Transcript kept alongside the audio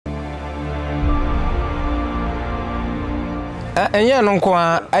And yeah, no,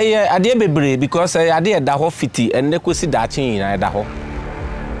 I did be because I did the whole fitty and they could see that in the whole.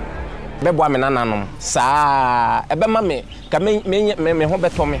 Bebwamananum, sa, ebe mame, me hobe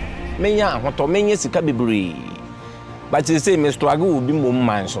tome, menya, hoto, menye sika bibri. But you say, Mr. Agu will be more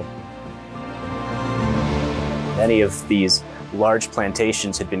manso. Many of these large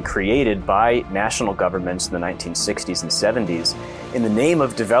plantations had been created by national governments in the 1960s and 70s in the name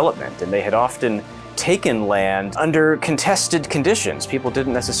of development, and they had often taken land under contested conditions. People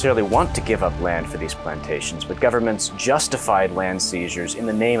didn't necessarily want to give up land for these plantations, but governments justified land seizures in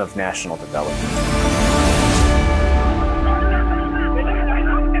the name of national development.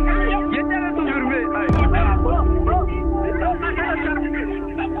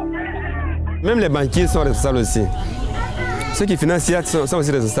 Même les banquiers sont responsables aussi. Ceux qui financent SIAT sont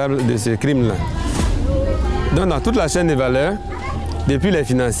aussi responsables de ce crime-là. Donc dans toute la chaîne de valeur, depuis les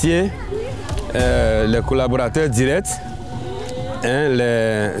financiers, les collaborateurs directs,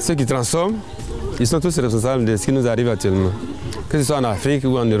 ceux qui transforment, ils sont tous responsables de ce qui nous arrive actuellement. Que ce soit en Afrique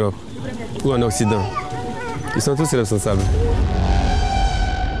ou en Europe ou en Occident. Ils sont tous responsables.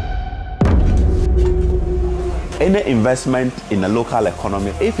 Any investment in a local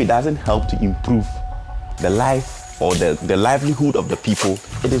economy, if it doesn't help to improve the life or the livelihood of the people,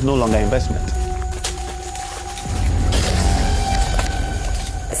 it is no longer investment.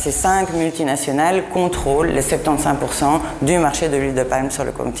 Ces 5 multinationales contrôlent les 75% du marché de l'huile de palme sur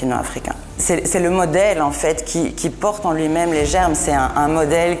le continent africain. C'est le modèle en fait qui porte en lui-même les germes. C'est un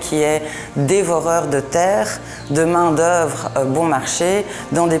modèle qui est dévoreur de terre, de main d'œuvre bon marché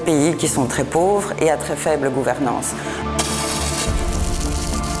dans des pays qui sont très pauvres et à très faible gouvernance.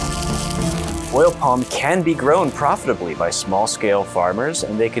 Oil palm can be grown profitably by small-scale farmers,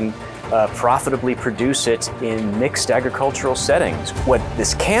 and they can profitably produce it in mixed agricultural settings. What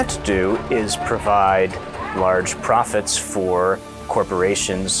this can't do is provide large profits for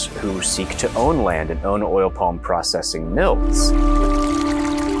corporations who seek to own land and own oil palm processing mills.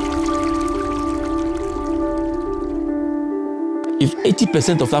 If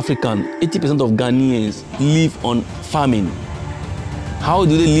 80% of Africans, 80% of Ghanaians live on farming, how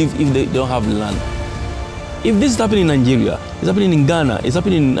do they live if they don't have land? If this is happening in Nigeria, it's happening in Ghana, it's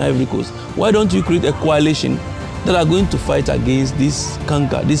happening in Ivory Coast, why don't you create a coalition that are going to fight against this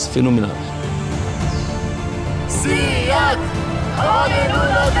canker, this phenomenon? SIAT!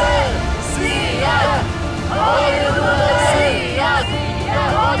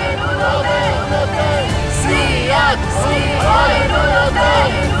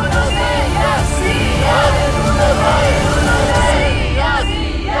 SIAT!